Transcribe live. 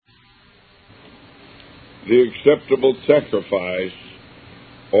the acceptable sacrifice,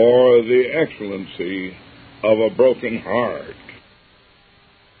 or the excellency of a broken heart.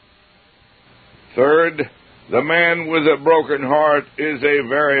 Third, the man with a broken heart is a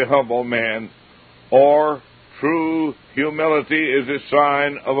very humble man, or true humility is a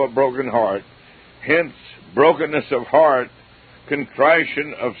sign of a broken heart. Hence, brokenness of heart,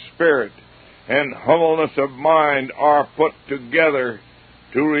 contrition of spirit, and humbleness of mind are put together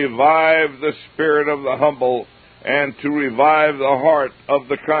to revive the spirit of the humble and to revive the heart of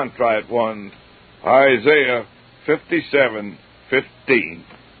the contrite one. Isaiah 57:15.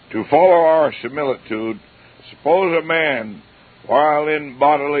 To follow our similitude, suppose a man, while in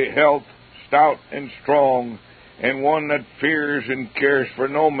bodily health, stout and strong, and one that fears and cares for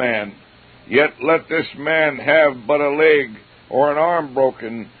no man, yet let this man have but a leg or an arm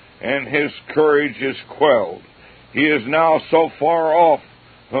broken, and his courage is quelled. He is now so far off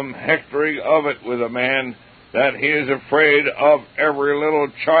from hectoring of it with a man, that he is afraid of every little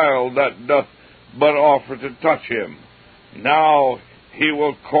child that doth but offer to touch him. Now he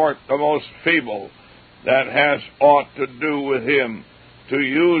will court the most feeble that has aught to do with him, to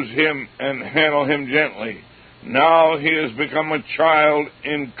use him and handle him gently. Now he has become a child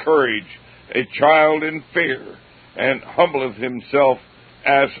in courage, a child in fear, and humbleth himself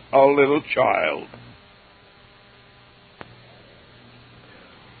as a little child.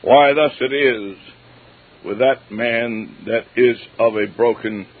 Why, thus it is with that man that is of a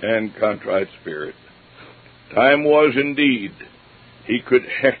broken and contrite spirit. Time was indeed he could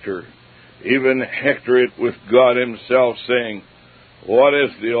hector, even hector it with God himself, saying, What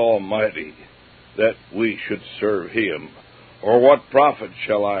is the Almighty, that we should serve him? Or what profit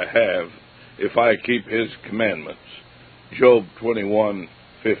shall I have if I keep his commandments? Job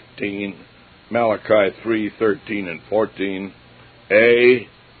 21:15, Malachi 3:13 and 14.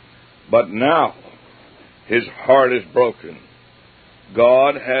 But now his heart is broken.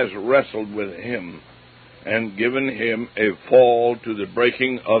 God has wrestled with him and given him a fall to the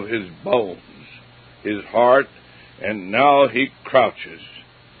breaking of his bones, his heart, and now he crouches.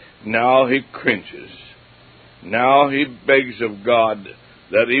 Now he cringes. Now he begs of God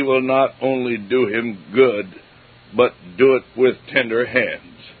that he will not only do him good, but do it with tender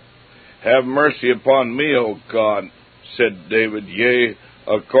hands. Have mercy upon me, O God, said David, yea,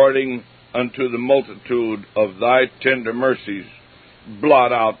 according unto the multitude of thy tender mercies,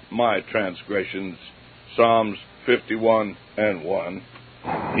 blot out my transgressions. Psalms 51:1.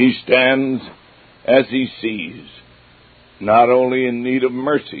 He stands as he sees, not only in need of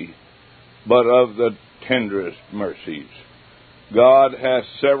mercy, but of the tenderest mercies. God has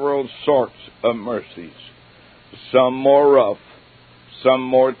several sorts of mercies, some more rough, some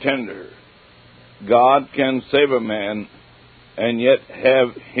more tender. God can save a man and yet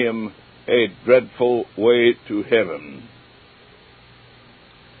have him a dreadful way to heaven.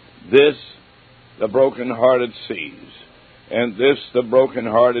 This the broken-hearted sees, and this the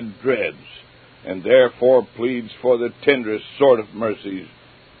broken-hearted dreads, and therefore pleads for the tenderest sort of mercies.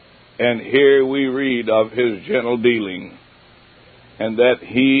 And here we read of his gentle dealing, and that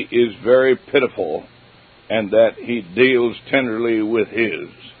he is very pitiful, and that he deals tenderly with his.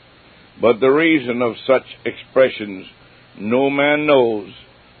 But the reason of such expressions no man knows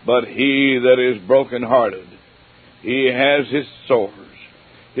but he that is broken-hearted. He has his sores,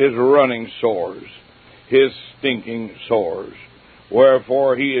 his running sores, his stinking sores,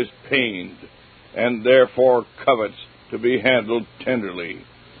 wherefore he is pained, and therefore covets to be handled tenderly.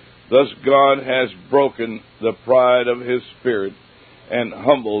 Thus God has broken the pride of his spirit, and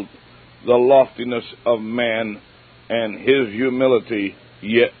humbled the loftiness of man, and his humility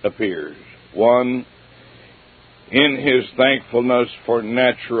yet appears. 1. In his thankfulness for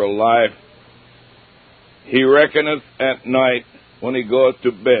natural life, he reckoneth at night when he goeth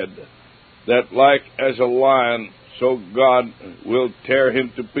to bed, that like as a lion, so God will tear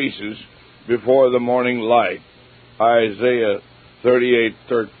him to pieces before the morning light. Isaiah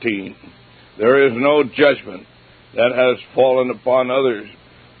 38:13. There is no judgment that has fallen upon others,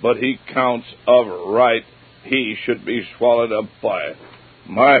 but he counts of right he should be swallowed up by it.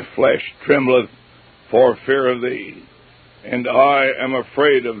 My flesh trembleth for fear of thee, and I am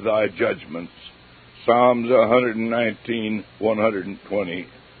afraid of thy judgments. Psalms 119:120.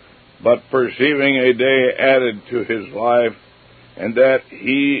 But perceiving a day added to his life, and that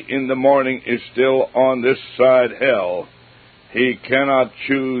he in the morning is still on this side hell, he cannot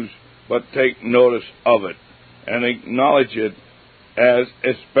choose but take notice of it, and acknowledge it as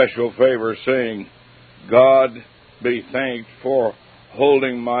a special favor, saying, God be thanked for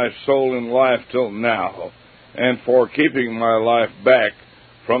holding my soul in life till now, and for keeping my life back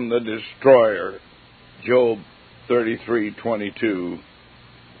from the destroyer. Job 33:22,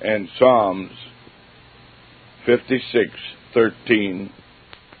 and Psalms 56:13.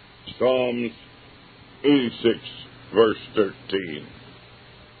 Psalms 86, verse 13.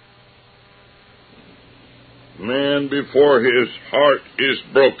 Man before his heart is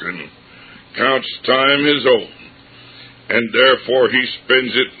broken counts time his own, and therefore he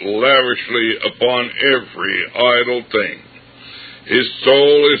spends it lavishly upon every idle thing. His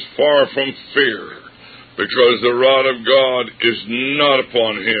soul is far from fear, because the rod of God is not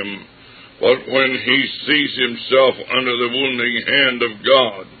upon him. But when he sees himself under the wounding hand of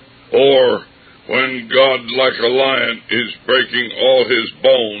God, or when God like a lion is breaking all his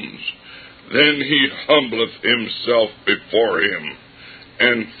bones, then he humbleth himself before him,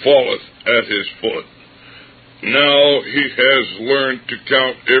 and falleth at his foot. Now he has learned to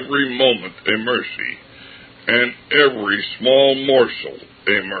count every moment a mercy, and every small morsel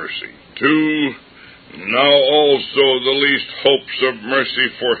a mercy. 2. Now also the least hopes of mercy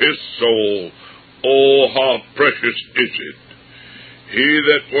for his soul, oh, how precious is it! He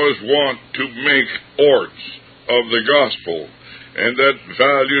that was wont to make orts of the gospel, and that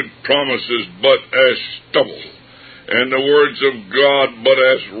valued promises but as stubble, and the words of God but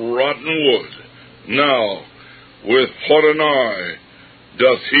as rotten wood, now with what an eye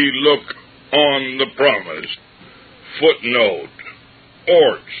doth he look on the promise. Footnote: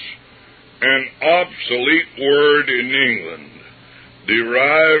 orts, an obsolete word in England,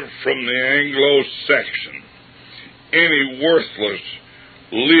 derived from the Anglo-Saxon, any worthless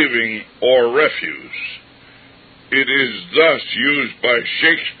leaving or refuse. It is thus used by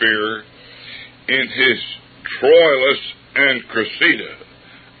Shakespeare in his Troilus and Cressida,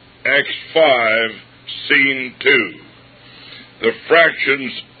 Acts 5, Scene 2. The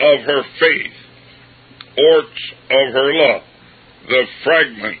fractions of her faith, orts of her love, the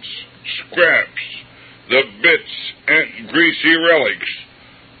fragments, scraps, the bits and greasy relics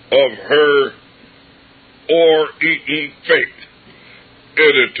of her o'er-eaten faith.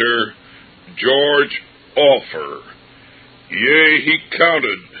 Editor George Offer. Yea, he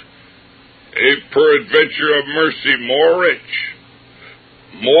counted a peradventure of mercy more rich,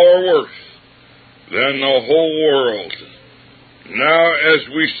 more worth than the whole world. Now, as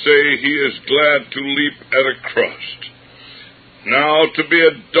we say, he is glad to leap at a crust. Now, to be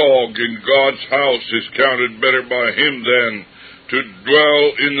a dog in God's house is counted better by him than to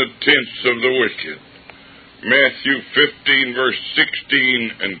dwell in the tents of the wicked. Matthew 15, verse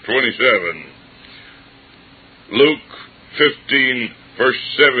 16 and 27. Luke 15, verse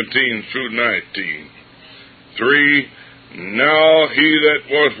 17 through 19. 3. Now he that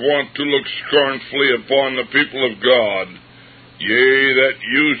was wont to look scornfully upon the people of God, yea, that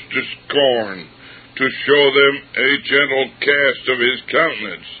used to scorn, to show them a gentle cast of his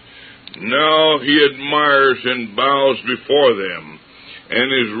countenance, now he admires and bows before them,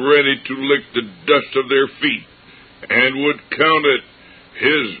 and is ready to lick the dust of their feet, and would count it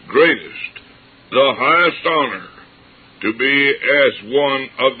his greatest, the highest honor, to be as one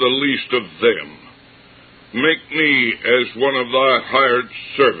of the least of them. Make me as one of thy hired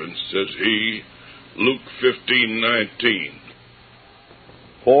servants, says he. Luke 15:19.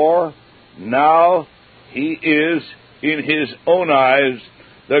 For now he is, in his own eyes,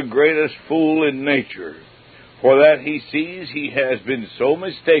 the greatest fool in nature, for that he sees he has been so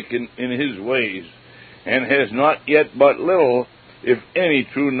mistaken in his ways, and has not yet but little, if any,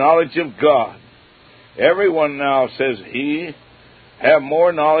 true knowledge of God. Everyone now, says he, have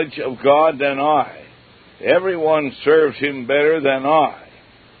more knowledge of God than I. Everyone serves him better than I.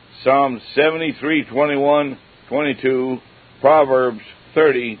 Psalm 73:21, 22, Proverbs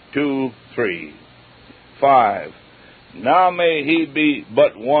 32:3. 5. Now may he be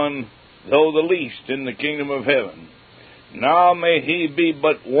but one, though the least in the kingdom of heaven. Now may he be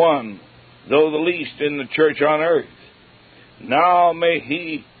but one, though the least in the church on earth. Now may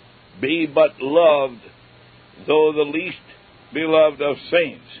he be but loved, though the least beloved of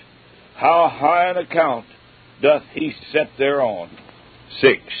saints. How high an account doth he set thereon.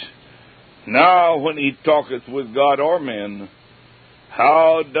 6. Now when he talketh with God or men,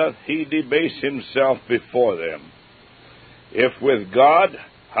 how doth he debase himself before them? If with God,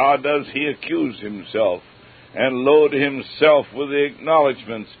 how does he accuse himself, and load himself with the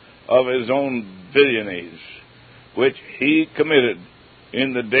acknowledgments of his own villainies, which he committed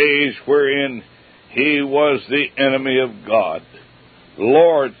in the days wherein he was the enemy of God?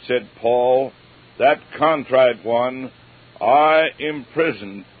 Lord, said Paul, that contrite one, I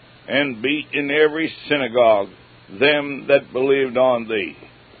imprisoned and beat in every synagogue them that believed on thee.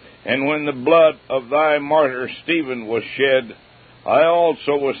 And when the blood of thy martyr Stephen was shed, I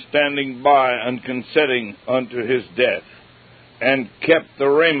also was standing by and consenting unto his death, and kept the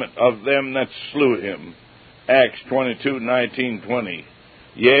raiment of them that slew him. Acts 22:19-20.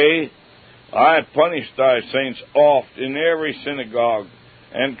 Yea, I punished thy saints oft in every synagogue,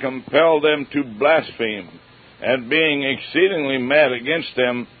 and compelled them to blaspheme, and being exceedingly mad against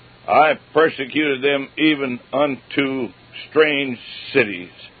them, I persecuted them even unto strange cities.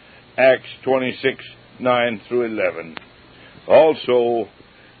 Acts 26:9-11. Also,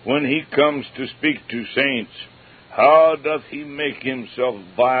 when he comes to speak to saints, how doth he make himself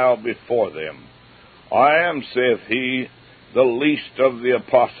vile before them? I am, saith he, the least of the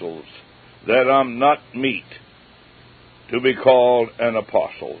apostles, that am not meet to be called an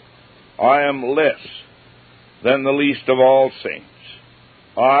apostle. I am less than the least of all saints.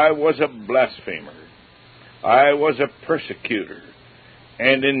 I was a blasphemer. I was a persecutor,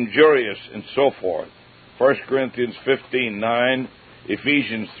 and injurious, and so forth. 1 Corinthians 15:9,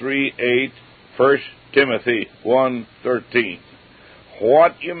 Ephesians 3:8, 1 Timothy 1:13.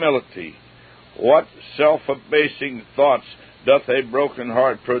 What humility, what self-abasing thoughts doth a broken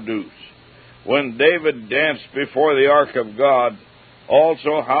heart produce? When David danced before the ark of God,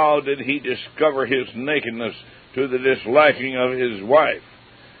 also how did he discover his nakedness to the disliking of his wife?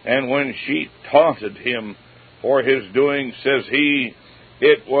 And when she taunted him for his doing, says he,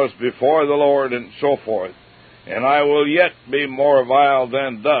 it was before the Lord, and so forth. And I will yet be more vile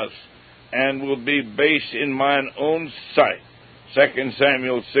than thus, and will be base in mine own sight. 2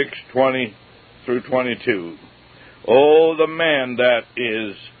 Samuel 6:20-22. Oh, the man that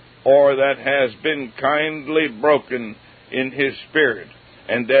is, or that has been kindly broken in his spirit,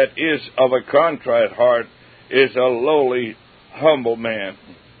 and that is of a contrite heart, is a lowly, humble man.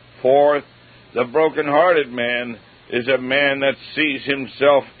 Fourth, the broken-hearted man is a man that sees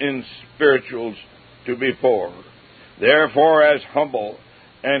himself in spirituals to be poor. Therefore, as humble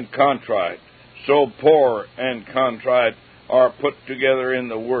and contrite, so poor and contrite are put together in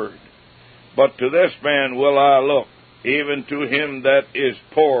the word. But to this man will I look, even to him that is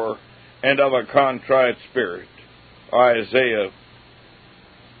poor and of a contrite spirit. Isaiah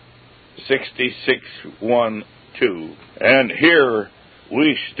 66:1-2. And here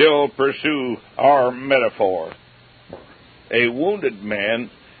we still pursue our metaphor. A wounded man,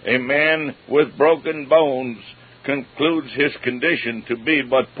 a man with broken bones, concludes his condition to be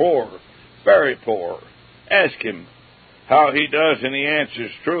but poor, very poor. Ask him how he does, and he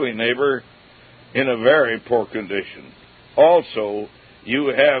answers, truly, neighbor, in a very poor condition. Also, you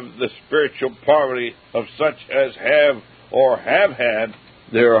have the spiritual poverty of such as have or have had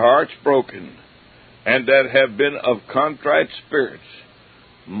their hearts broken, and that have been of contrite spirits,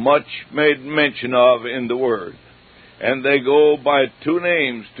 much made mention of in the Word. And they go by two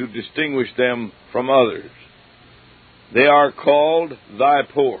names to distinguish them from others. They are called thy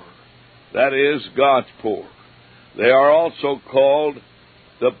poor, that is, God's poor. They are also called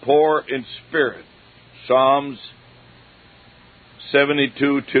the poor in spirit, Psalms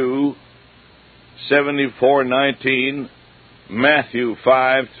 72:2, 74:19, Matthew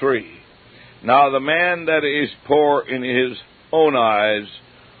 5:3. Now the man that is poor in his own eyes,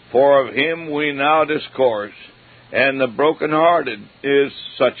 for of him we now discourse, and the broken-hearted is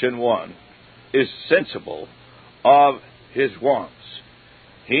such an one, is sensible of his wants.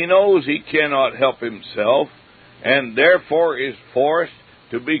 He knows he cannot help himself, and therefore is forced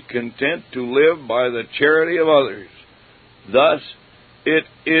to be content to live by the charity of others. Thus it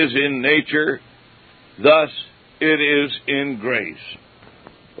is in nature, thus it is in grace.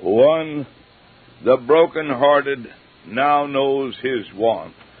 1. The broken-hearted now knows his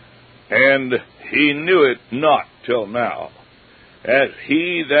want, and he knew it not till now, as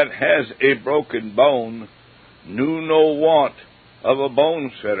he that has a broken bone knew no want of a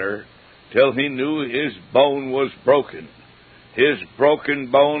bone setter till he knew his bone was broken. His broken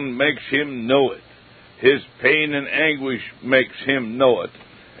bone makes him know it. His pain and anguish makes him know it.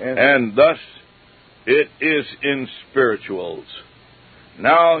 And thus it is in spirituals.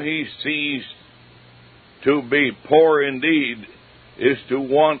 Now he sees to be poor indeed is to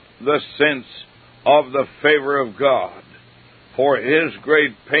want the sense of the favor of God. For his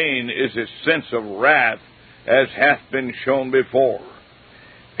great pain is a sense of wrath, as hath been shown before.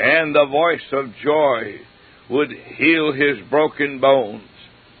 And the voice of joy would heal his broken bones.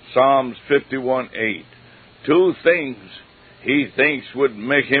 Psalms 51:8. Two things he thinks would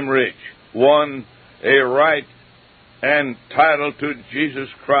make him rich. 1, a right and title to Jesus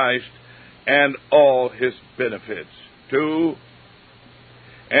Christ and all his benefits. 2,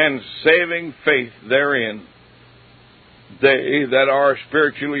 and saving faith therein. They that are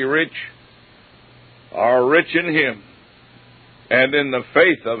spiritually rich are rich in him, and in the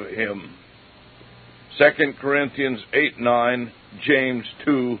faith of him. 2 Corinthians 8:9, James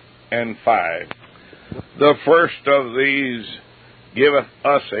 2:5. The first of these giveth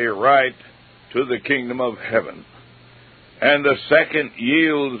us a right to the kingdom of heaven, and the second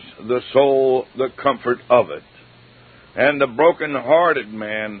yields the soul the comfort of it. And the broken-hearted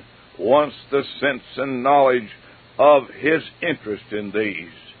man wants the sense and knowledge of his interest in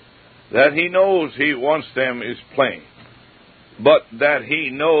these. That he knows he wants them is plain, but that he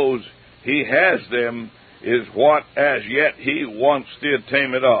knows he has them is what as yet he wants the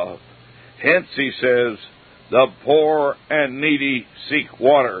attainment of. Hence he says, the poor and needy seek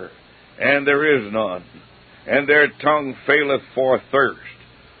water, and there is none, and their tongue faileth for thirst.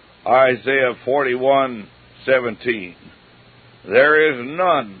 Isaiah 41:17. There is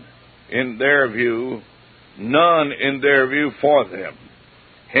none in their view for them.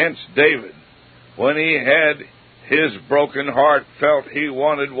 Hence David, when he had his broken heart, felt he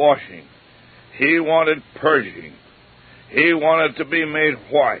wanted washing. He wanted purging. He wanted to be made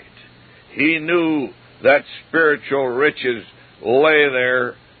white. He knew that spiritual riches lay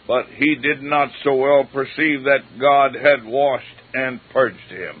there, but he did not so well perceive that God had washed and purged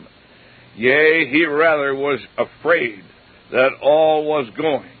him. Yea, he rather was afraid that all was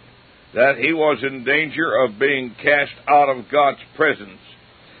going, that he was in danger of being cast out of God's presence,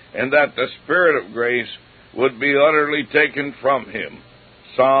 and that the Spirit of grace would be utterly taken from him.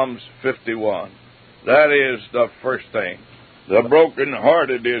 Psalms 51. That is the first thing. The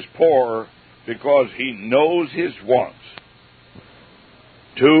broken-hearted is poor because he knows his wants.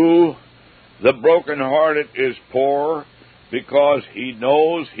 2, the broken-hearted is poor because he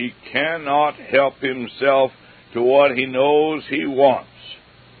knows he cannot help himself to what he knows he wants.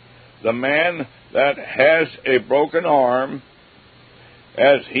 The man that has a broken arm,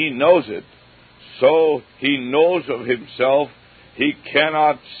 as he knows it, so he knows of himself he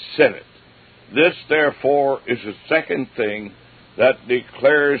cannot set it. This, therefore, is the second thing that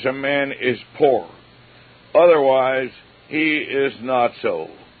declares a man is poor. Otherwise, he is not so.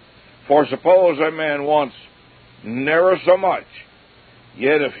 For suppose a man wants never so much,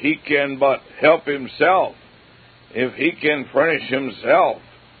 yet if he can but help himself, if he can furnish himself,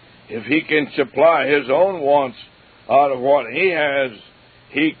 if he can supply his own wants out of what he has,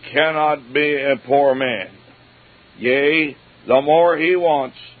 he cannot be a poor man. Yea, the more he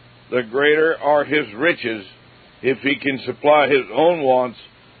wants, the greater are his riches, if he can supply his own wants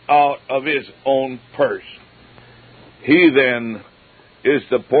out of his own purse. He then is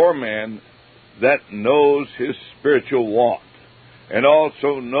the poor man that knows his spiritual want, and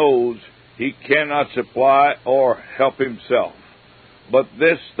also knows he cannot supply or help himself. But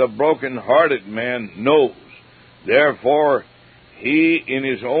this the broken-hearted man knows. Therefore, he in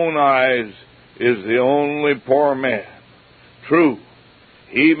his own eyes is the only poor man. True,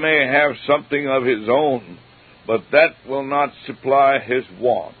 he may have something of his own, but that will not supply his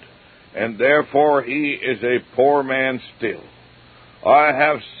want, and therefore he is a poor man still. I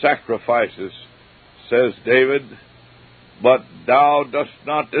have sacrifices, says David, but thou dost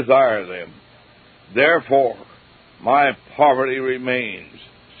not desire them. Therefore my poverty remains.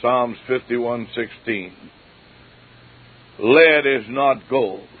 Psalms 51:16. Lead is not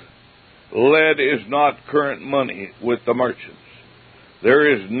gold. Lead is not current money with the merchants. There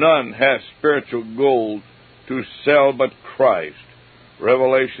is none has spiritual gold to sell but Christ.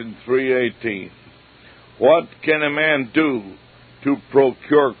 Revelation 3:18. What can a man do to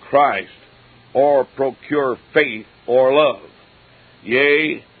procure Christ, or procure faith or love?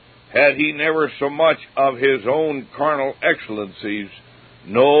 Yea, had he never so much of his own carnal excellencies,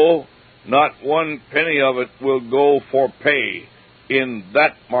 no, not one penny of it will go for pay in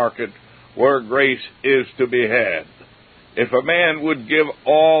that market where grace is to be had. If a man would give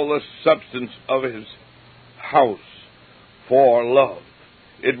all the substance of his house for love,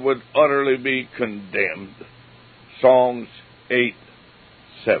 it would utterly be condemned. Psalms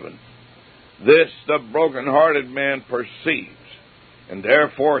 8:7. This the broken-hearted man perceives, and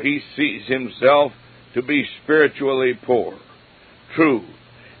therefore he sees himself to be spiritually poor. True,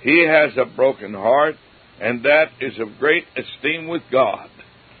 he has a broken heart, and that is of great esteem with God,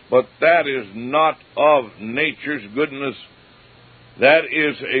 but that is not of nature's goodness. That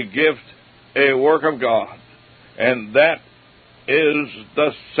is a gift, a work of God, and that is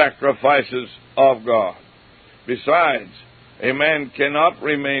the sacrifices of God. Besides, a man cannot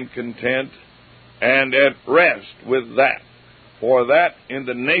remain content and at rest with that, for that in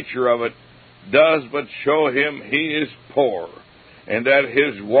the nature of it does but show him he is poor, and that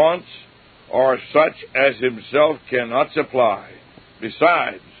his wants are such as himself cannot supply.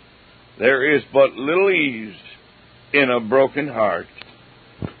 Besides, there is but little ease in a broken heart.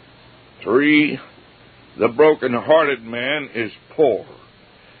 3. The broken-hearted man is poor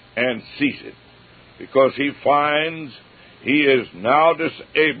and sees it, because he finds he is now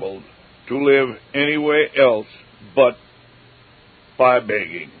disabled to live any way else but by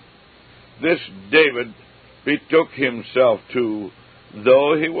begging. This David betook himself to,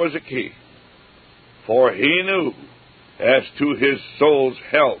 though he was a king, for he knew, as to his soul's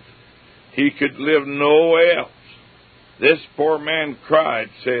health, he could live no way else. This poor man cried,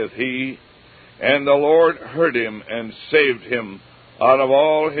 saith he, and the Lord heard him and saved him out of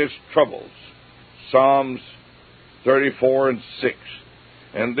all his troubles. Psalms 34:6.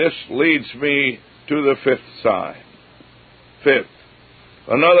 And this leads me to the 5th sign. 5th,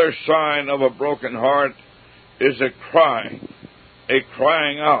 another sign of a broken heart is a crying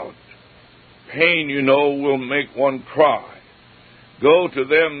out. Pain, you know, will make one cry. Go to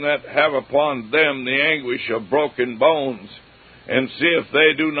them that have upon them the anguish of broken bones, and see if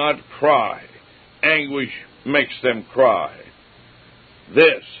they do not cry. Anguish makes them cry.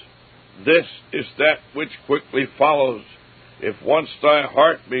 This is that which quickly follows, if once thy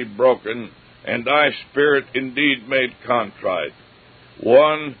heart be broken, and thy spirit indeed made contrite.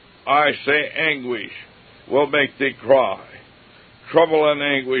 1, I say anguish will make thee cry. Trouble and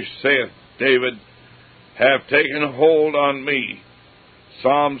anguish, saith David, have taken hold on me.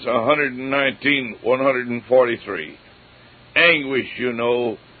 Psalms 119:143. Anguish, you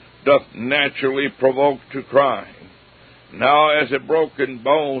know, doth naturally provoke to crying. Now, as a broken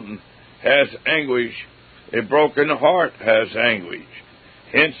bone has anguish, a broken heart has anguish.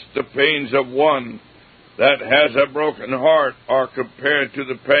 Hence the pains of one that has a broken heart are compared to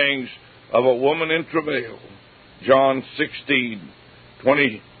the pangs of a woman in travail. John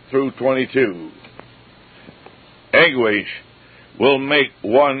 16:20-22. Anguish will make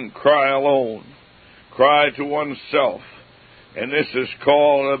one cry alone, cry to oneself, and this is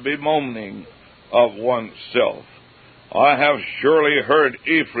called a bemoaning of oneself. I have surely heard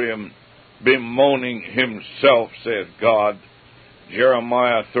Ephraim bemoaning himself, saith God.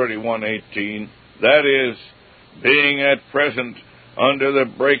 Jeremiah 31:18. That is, being at present under the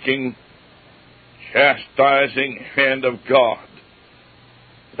breaking, chastising hand of God.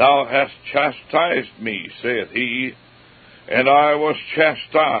 Thou hast chastised me, saith he, and I was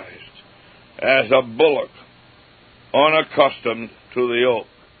chastised as a bullock unaccustomed to the yoke.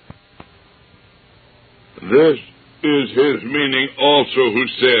 This is his meaning also who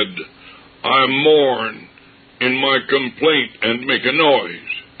said, I mourn in my complaint and make a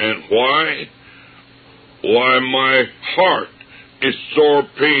noise. And why? Why, my heart is sore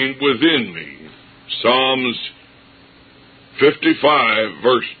pained within me. Psalms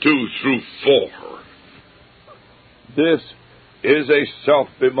 55:2-4. This is a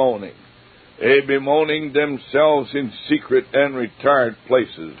self-bemoaning, a bemoaning themselves in secret and retired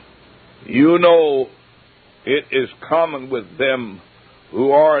places. You know, it is common with them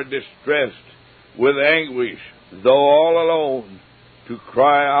who are distressed with anguish, though all alone, to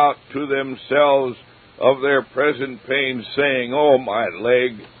cry out to themselves of their present pain, saying, O my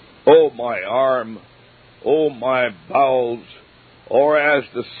leg, O my arm, O my bowels, or as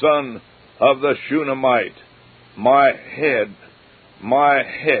the son of the Shunammite, my head,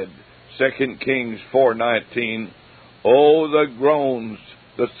 2 Kings 4:19. Oh, the groans,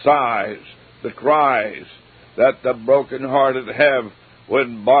 the sighs, the cries that the broken-hearted have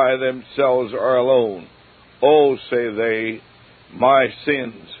when by themselves are alone. Oh, say they, my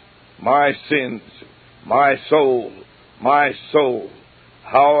sins, my soul,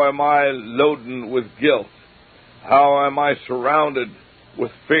 how am I loaden with guilt? How am I surrounded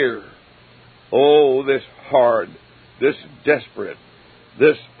with fear? Oh, this hard, this desperate,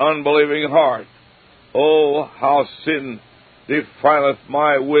 this unbelieving heart. Oh, how sin defileth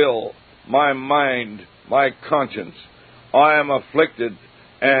my will, my mind, my conscience. I am afflicted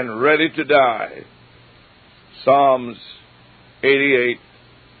and ready to die. Psalms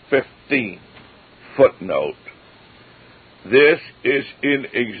 88:15. Footnote. This is in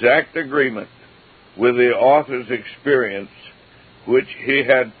exact agreement with the author's experience, which he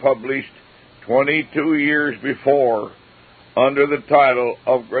had published 22 years before under the title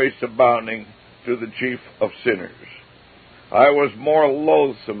of Grace Abounding to the Chief of Sinners. I was more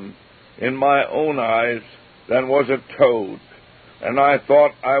loathsome in my own eyes than was a toad, and I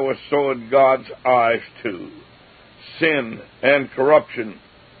thought I was so in God's eyes too. Sin and corruption,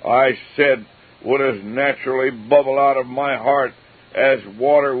 I said, would as naturally bubble out of my heart as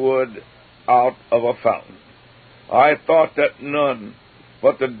water would out of a fountain. I thought that none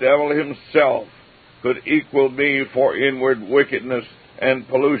but the devil himself could equal me for inward wickedness and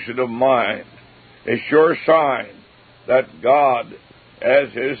pollution of mind. A sure sign that God, as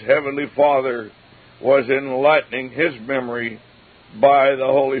his heavenly Father, was enlightening his memory by the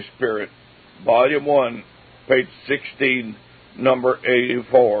Holy Spirit. Volume 1, page 16, number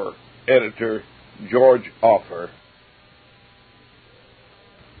 84. Editor George Offer.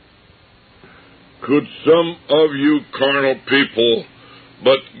 Could some of you carnal people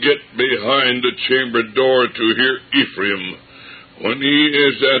but get behind the chamber door to hear Ephraim when he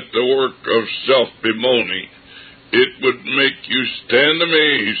is at the work of self-bemoaning, it would make you stand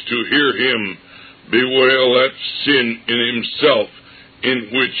amazed to hear him bewail that sin in himself in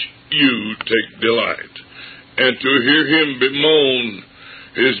which you take delight, and to hear him bemoan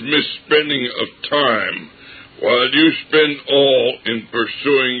his misspending of time, while you spend all in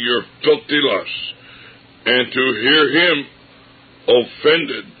pursuing your filthy lusts, and to hear him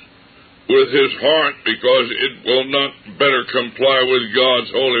offended with his heart because it will not better comply with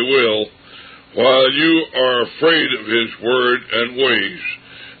God's holy will, while you are afraid of his word and ways,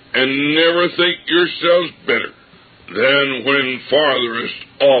 and never think yourselves better than when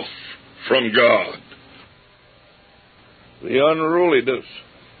farthest off from God. The unruliness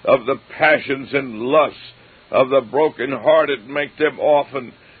of the passions and lusts of the broken-hearted make them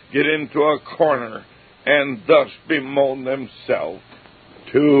often get into a corner and thus bemoan themselves.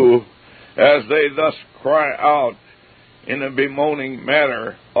 2. As they thus cry out in a bemoaning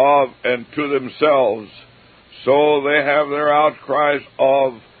manner of and to themselves, so they have their outcries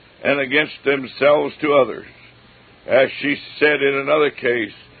of and against themselves to others. As she said in another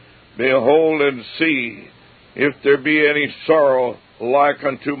case, behold and see if there be any sorrow like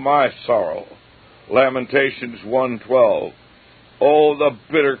unto my sorrow. Lamentations 1:12. Oh, the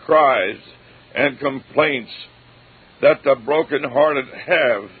bitter cries and complaints that the broken-hearted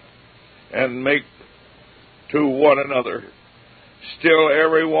have and make to one another. Still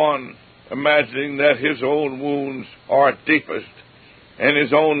every one imagining that his own wounds are deepest and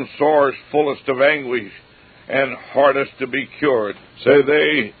his own sores fullest of anguish and hardest to be cured. Say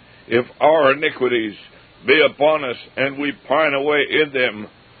they, if our iniquities be upon us and we pine away in them,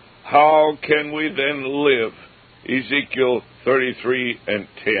 how can we then live? Ezekiel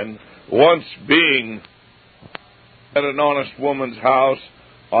 33:10. Once being at an honest woman's house,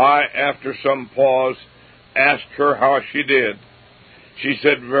 I, after some pause, asked her how she did. She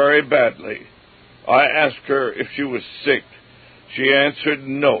said very badly. I asked her if she was sick. She answered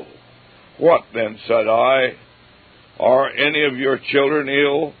no. What then, said I? Are any of your children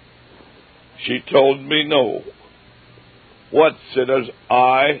ill? She told me no. What, said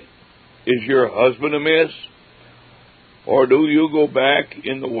I, is your husband amiss? Or do you go back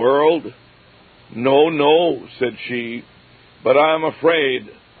in the world? No, said she, but I am afraid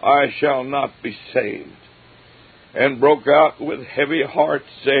I shall not be saved. And broke out with heavy heart,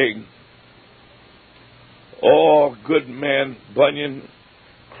 saying, Oh, good man Bunyan,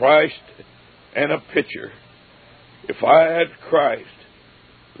 Christ and a pitcher. If I had Christ,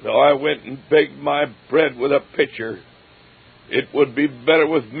 though I went and begged my bread with a pitcher, it would be better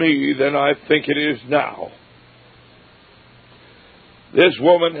with me than I think it is now. This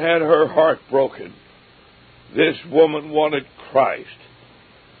woman had her heart broken. This woman wanted Christ.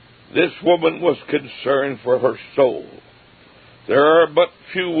 This woman was concerned for her soul. There are but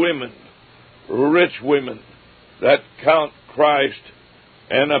few women, rich women, that count Christ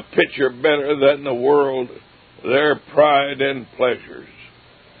and a pitcher better than the world, their pride and pleasures.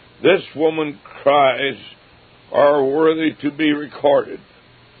 This woman's cries are worthy to be recorded.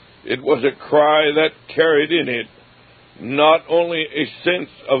 It was a cry that carried in it not only a sense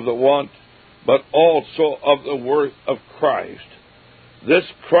of the want, but also of the worth of Christ. This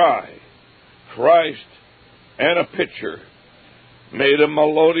cry, Christ and a pitcher, made a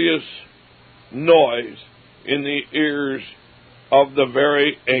melodious noise in the ears of the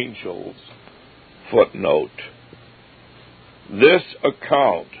very angels. Footnote. This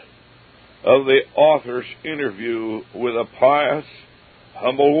account of the author's interview with a pious,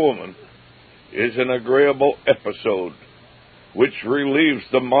 humble woman is an agreeable episode which relieves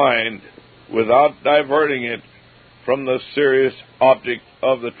the mind without diverting it from the serious object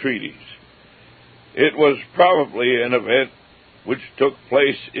of the treatise. It was probably an event which took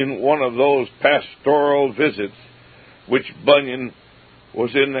place in one of those pastoral visits which Bunyan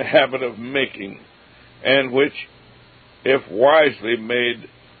was in the habit of making, and which, if wisely made,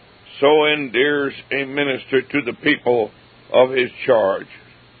 so endears a minister to the people of his charge.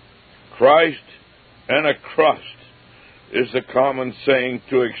 Christ and a crust is the common saying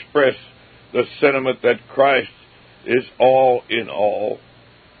to express the sentiment that Christ is all in all.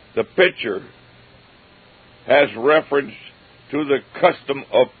 The pitcher has reference to the custom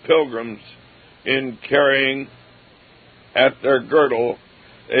of pilgrims in carrying at their girdle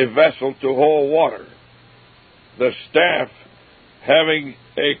a vessel to hold water, the staff having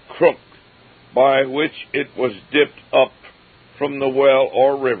a crook by which it was dipped up from the well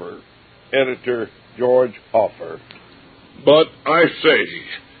or river. Editor George Offer. But I say,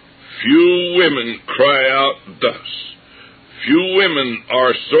 few women cry out thus. Few women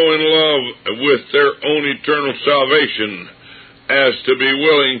are so in love with their own eternal salvation as to be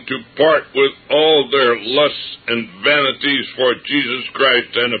willing to part with all their lusts and vanities for Jesus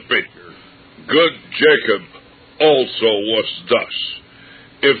Christ and a picture. Good Jacob also was thus.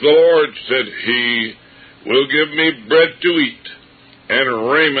 If the Lord, said he, will give me bread to eat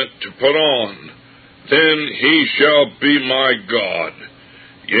and raiment to put on, then he shall be my God.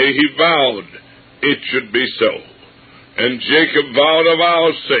 Yea, he vowed it should be so. And Jacob vowed a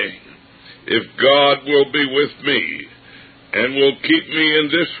vow, saying, if God will be with me, and will keep me in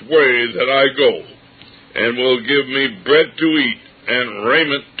this way that I go, and will give me bread to eat and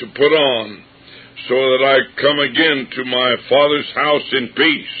raiment to put on, so that I come again to my father's house in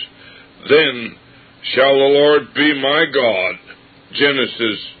peace, then shall the Lord be my God.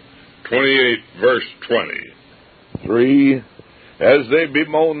 Genesis 28, verse 20. 3. As they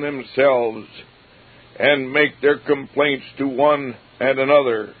bemoan themselves and make their complaints to one and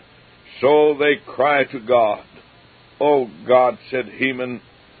another, so they cry to God. O God, said Heman,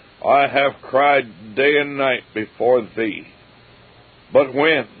 I have cried day and night before thee. But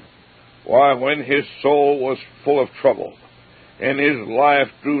when? Why, when his soul was full of trouble, and his life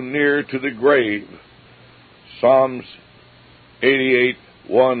drew near to the grave. Psalms 88,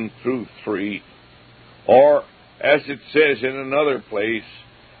 1 through 3. Or, as it says in another place,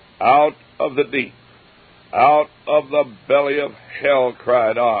 out of the deep, out of the belly of hell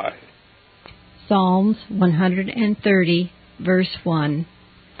cried I. Psalms 130, verse 1.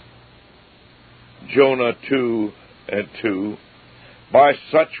 Jonah 2 and 2. By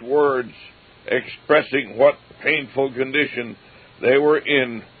such words expressing what painful condition they were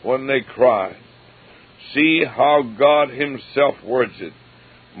in when they cried. See how God himself words it.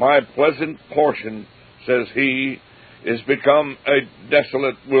 My pleasant portion, says he, is become a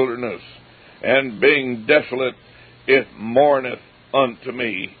desolate wilderness, and being desolate, it mourneth unto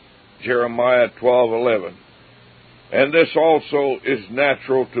me. Jeremiah 12:11. And this also is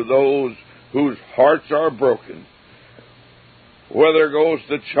natural to those whose hearts are broken. Whither goes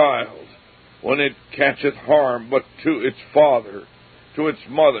the child when it catcheth harm but to its father, to its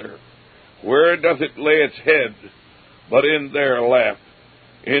mother? Where doth it lay its head but in their lap?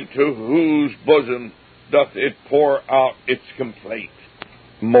 Into whose bosom doth it pour out its complaint?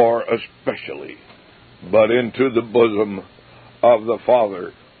 More especially, but into the bosom of the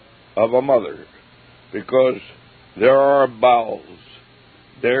father of a mother, because there are bowels,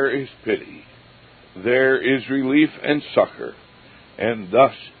 there is pity, there is relief and succor, and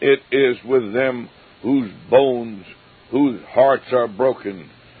thus it is with them whose bones, whose hearts are broken.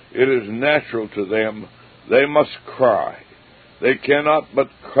 It is natural to them, they must cry. They cannot but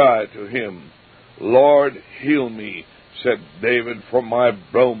cry to him. Lord, heal me, said David, for my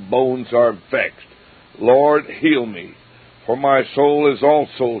bones are vexed. Lord, heal me, for my soul is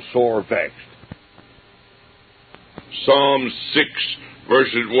also sore vexed. Psalm 6,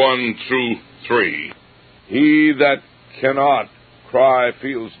 verses 1 through 3. He that cannot cry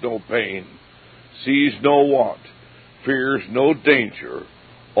feels no pain, sees no want, fears no danger,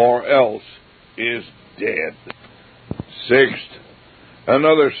 or else is dead. 6th,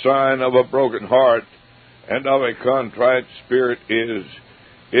 another sign of a broken heart and of a contrite spirit is,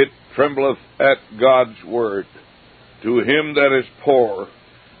 it trembleth at God's word. To him that is poor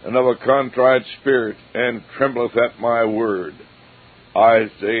and of a contrite spirit, and trembleth at my word.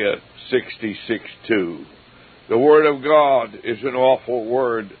 Isaiah 66:2. The word of God is an awful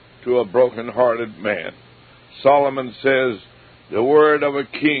word to a broken-hearted man. Solomon says, the word of a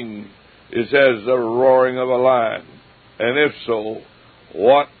king is as the roaring of a lion. And if so,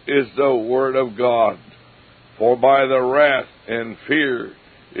 what is the word of God? For by the wrath and fear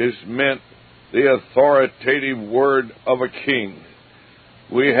is meant the authoritative word of a king.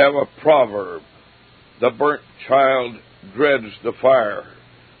 We have a proverb, the burnt child dreads the fire,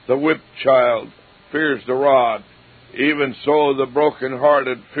 the whipped child fears the rod, even so the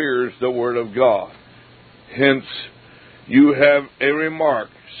broken-hearted fears the word of God. Hence, you have a remark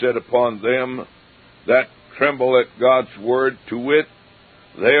set upon them that tremble at God's word, to wit,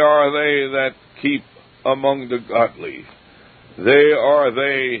 they are they that keep among the godly. They are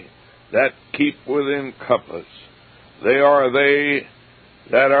they that keep within compass. They are they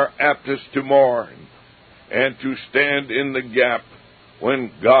that are aptest to mourn, and to stand in the gap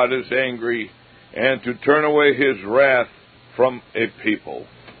when God is angry, and to turn away his wrath from a people.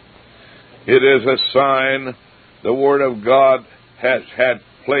 It is a sign the Word of God has had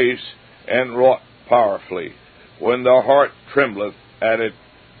place and wrought powerfully. When the heart trembleth at it,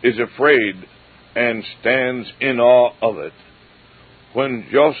 is afraid, and stands in awe of it. When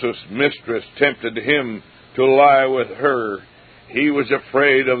Joseph's mistress tempted him to lie with her, he was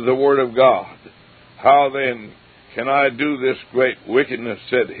afraid of the Word of God. How then can I do this great wickedness,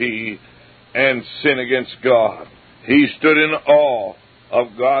 said he, and sin against God? He stood in awe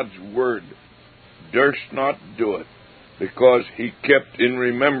of God's Word, durst not do it, because he kept in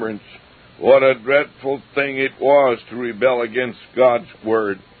remembrance what a dreadful thing it was to rebel against God's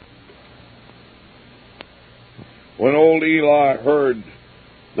Word. When old Eli heard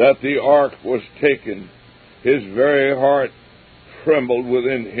that the ark was taken, his very heart trembled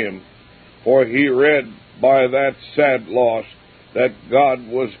within him, for he read by that sad loss that God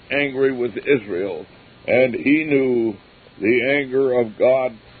was angry with Israel, and he knew the anger of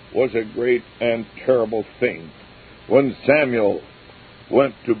God was a great and terrible thing. When Samuel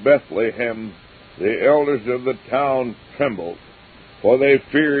went to Bethlehem, the elders of the town trembled, for they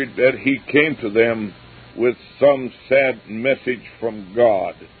feared that he came to them with some sad message from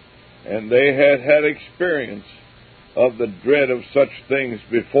God, and they had had experience of the dread of such things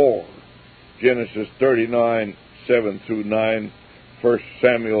before. Genesis 39, 7 through 9, 1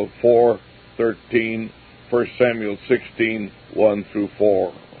 Samuel 4, 13, 1 Samuel 16, 1 through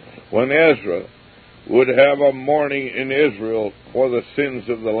 4. When Ezra would have a mourning in Israel for the sins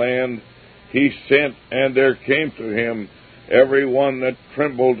of the land, he sent, and there came to him every one that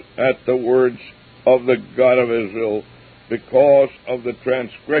trembled at the words of the God of Israel, because of the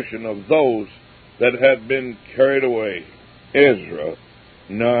transgression of those that had been carried away. Ezra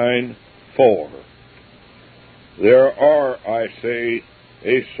 9:4. There are, I say,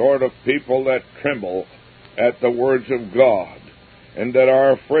 a sort of people that tremble at the words of God, and that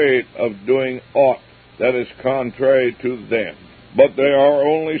are afraid of doing aught that is contrary to them. But they are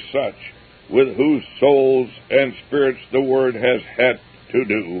only such with whose souls and spirits the Word has had to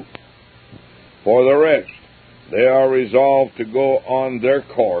do. For the rest, they are resolved to go on their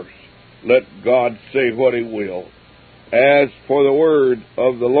course, let God say what he will. As for the word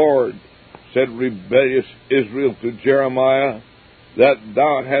of the Lord, said rebellious Israel to Jeremiah, that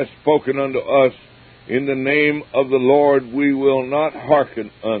thou hast spoken unto us, in the name of the Lord we will not hearken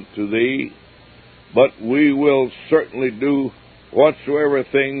unto thee, but we will certainly do whatsoever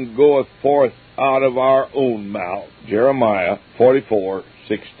thing goeth forth out of our own mouth. Jeremiah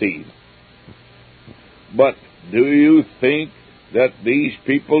 44:16. But do you think that these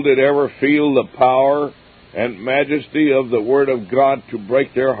people did ever feel the power and majesty of the Word of God to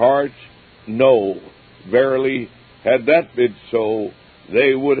break their hearts? No. Verily, had that been so,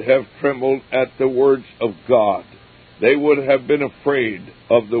 they would have trembled at the words of God. They would have been afraid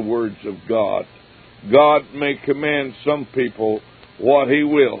of the words of God. God may command some people what he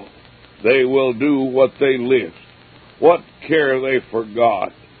will. They will do what they list. What care they for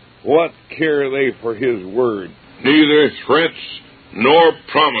God? What care they for his word? Neither threats nor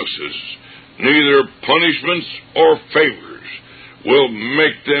promises, neither punishments or favors will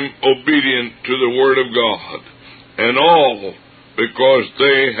make them obedient to the word of God, and all because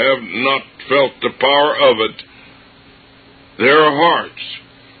they have not felt the power of it. Their hearts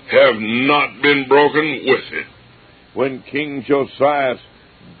have not been broken with it. When King Josiah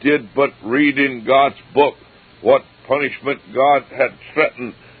did but read in God's book what punishment God had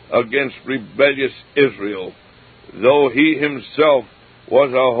threatened against rebellious Israel, though he himself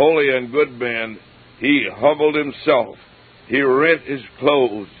was a holy and good man, he humbled himself. He rent his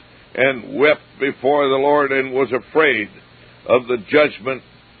clothes and wept before the Lord, and was afraid of the judgment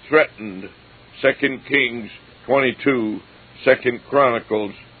threatened. 2 Kings 22, 2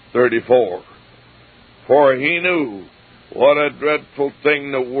 Chronicles 34. For he knew what a dreadful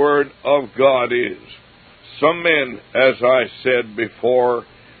thing the Word of God is. Some men, as I said before,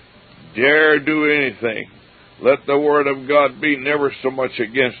 dare do anything. Let the Word of God be never so much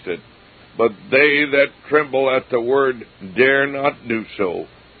against it. But they that tremble at the Word dare not do so.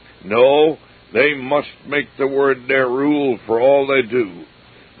 No, they must make the Word their rule for all they do.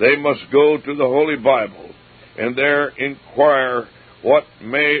 They must go to the Holy Bible, and there inquire what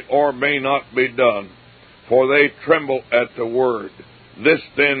may or may not be done, for they tremble at the Word. This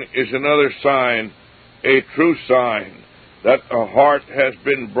then is another sign, a true sign, that a heart has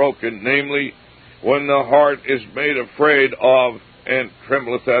been broken, namely, when the heart is made afraid of and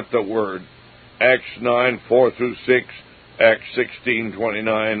trembleth at the Word. Acts 9:4-6, Acts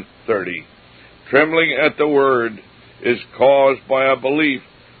 16:29-30. Trembling at the Word is caused by a belief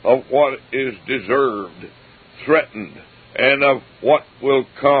of what is deserved, threatened, and of what will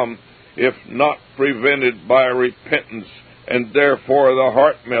come if not prevented by repentance, and therefore the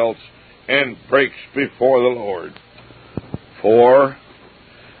heart melts and breaks before the Lord. For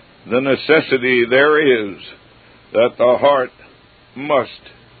the necessity there is that the heart must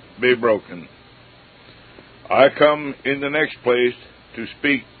be broken. I come in the next place to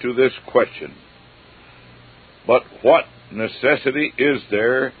speak to this question. But what necessity is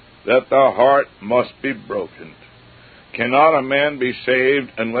there that the heart must be broken? Cannot a man be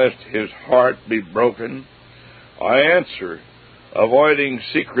saved unless his heart be broken? I answer, avoiding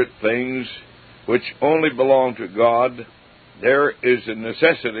secret things which only belong to God, there is a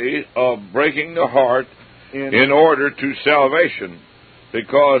necessity of breaking the heart in order to salvation,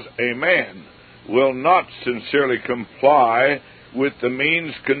 because a man will not sincerely comply with the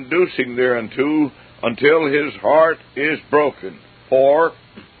means conducing thereunto until his heart is broken. For,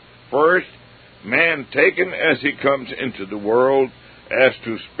 first, man taken as he comes into the world, as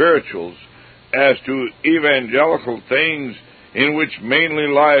to spirituals, as to evangelical things, in which mainly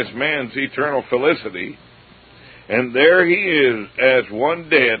lies man's eternal felicity, and there he is as one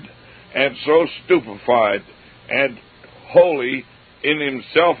dead, and so stupefied and wholly in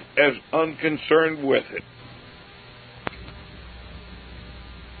himself as unconcerned with it.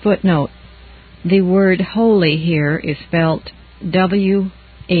 Footnote. The word holy here is spelt W-H-O-L-L-Y.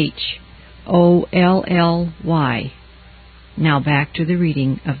 Now back to the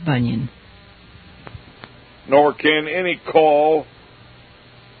reading of Bunyan. Nor can any call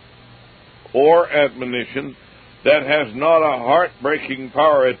or admonition that has not a heart-breaking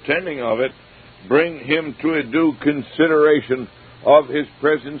power attending of it bring him to a due consideration of his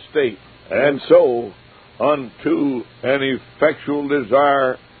present state, and so unto an effectual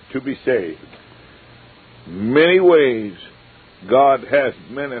desire to be saved. Many ways God has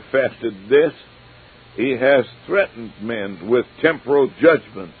manifested this. He has threatened men with temporal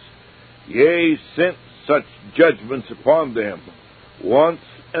judgments, yea, sent such judgments upon them once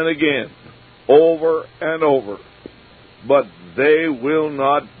and again, over and over, but they will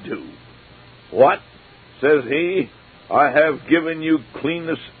not do. What? Says he, I have given you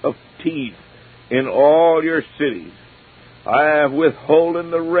cleanness of teeth in all your cities. I have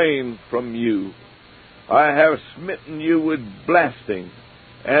withholden the rain from you. I have smitten you with blasting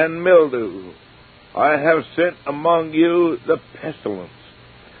and mildew. I have sent among you the pestilence.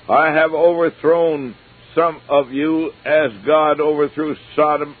 I have overthrown some of you as God overthrew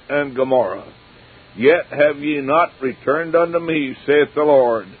Sodom and Gomorrah. Yet have ye not returned unto me, saith the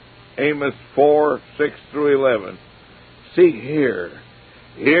Lord. Amos 4:6-11. See here.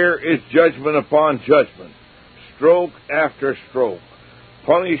 Here is judgment upon judgment, stroke after stroke,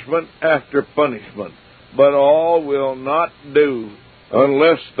 punishment after punishment, but all will not do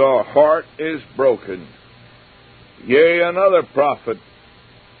unless the heart is broken. Yea, another prophet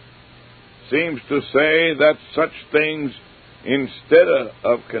seems to say that such things, instead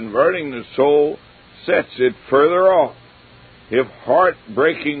of converting the soul, sets it further off. If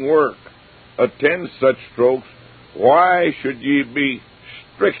heart-breaking work attends such strokes, why should ye be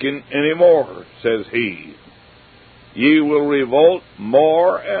stricken any more, says he. Ye will revolt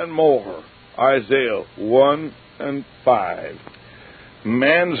more and more. Isaiah 1:5.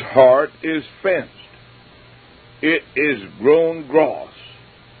 Man's heart is fenced. It is grown gross.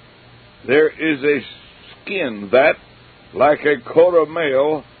 There is a skin that, like a coat of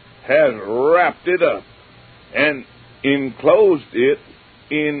mail, has wrapped it up and enclosed it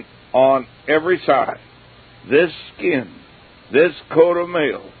in on every side. This skin, this coat of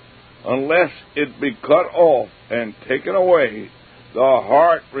mail, unless it be cut off and taken away, the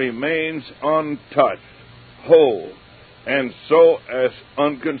heart remains untouched, whole, and so as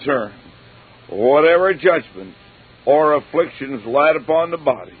unconcerned. Whatever judgments or afflictions light upon the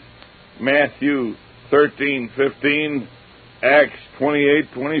body, Matthew 13:15, Acts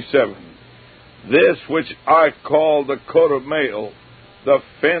 28:27. This which I call the coat of mail, the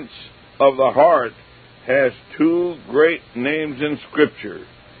fence of the heart, has two great names in Scripture.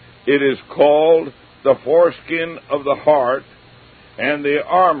 It is called the foreskin of the heart and the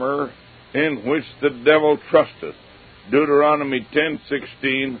armor in which the devil trusteth. Deuteronomy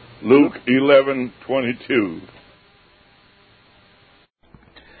 10:16, Luke 11:22.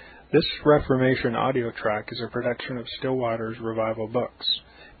 This Reformation audio track is a production of Still Waters Revival Books.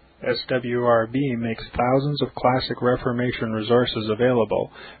 SWRB makes thousands of classic Reformation resources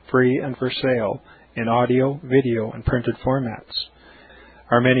available, free and for sale, in audio, video, and printed formats.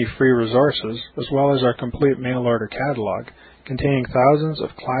 Our many free resources, as well as our complete mail-order catalog, containing thousands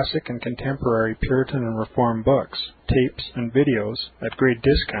of classic and contemporary Puritan and Reformed books, tapes, and videos at great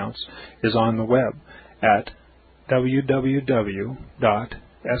discounts, is on the web at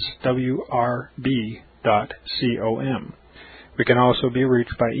www.swrb.com. We can also be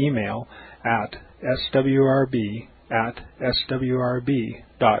reached by email at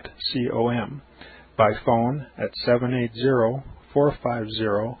swrb@swrb.com, by phone at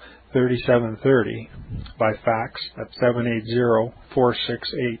 780-450-3730, by fax at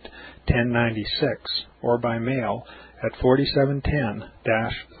 780-468-1096, or by mail at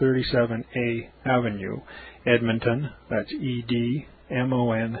 4710-37A Avenue, Edmonton, that's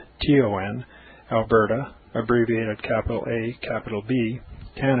Edmonton, Alberta, abbreviated capital A, capital B,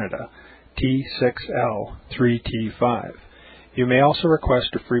 Canada, T6L3T5. You may also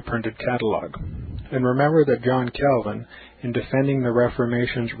request a free printed catalog. And remember that John Calvin, in defending the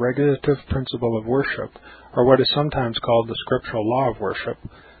Reformation's regulative principle of worship, or what is sometimes called the scriptural law of worship,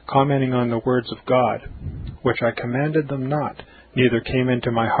 commenting on the words of God, which I commanded them not, neither came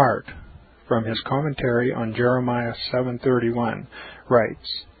into my heart, from his commentary on Jeremiah 7:31,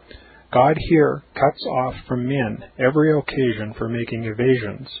 writes, God here cuts off from men every occasion for making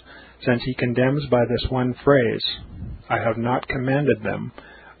evasions, since he condemns by this one phrase, I have not commanded them,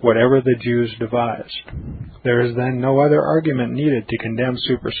 whatever the Jews devised. There is then no other argument needed to condemn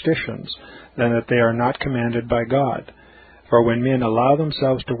superstitions than that they are not commanded by God. For when men allow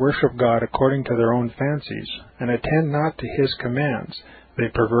themselves to worship God according to their own fancies, and attend not to his commands, they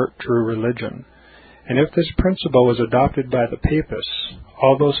pervert true religion. And if this principle was adopted by the Papists,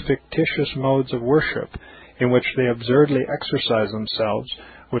 all those fictitious modes of worship in which they absurdly exercise themselves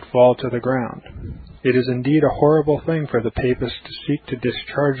would fall to the ground. It is indeed a horrible thing for the Papists to seek to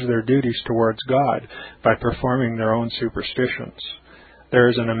discharge their duties towards God by performing their own superstitions. There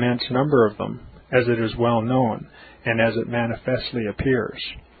is an immense number of them, as it is well known, and as it manifestly appears.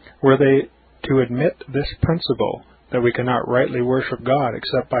 Were they to admit this principle, that we cannot rightly worship God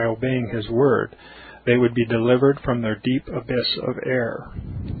except by obeying his word, they would be delivered from their deep abyss of error.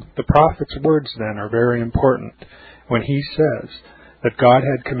 The prophet's words, then, are very important, when he says that God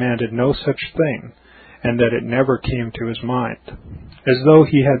had commanded no such thing, and that it never came to his mind, as though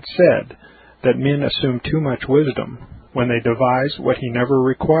he had said that men assume too much wisdom when they devise what he never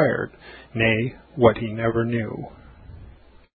required, nay, what he never knew.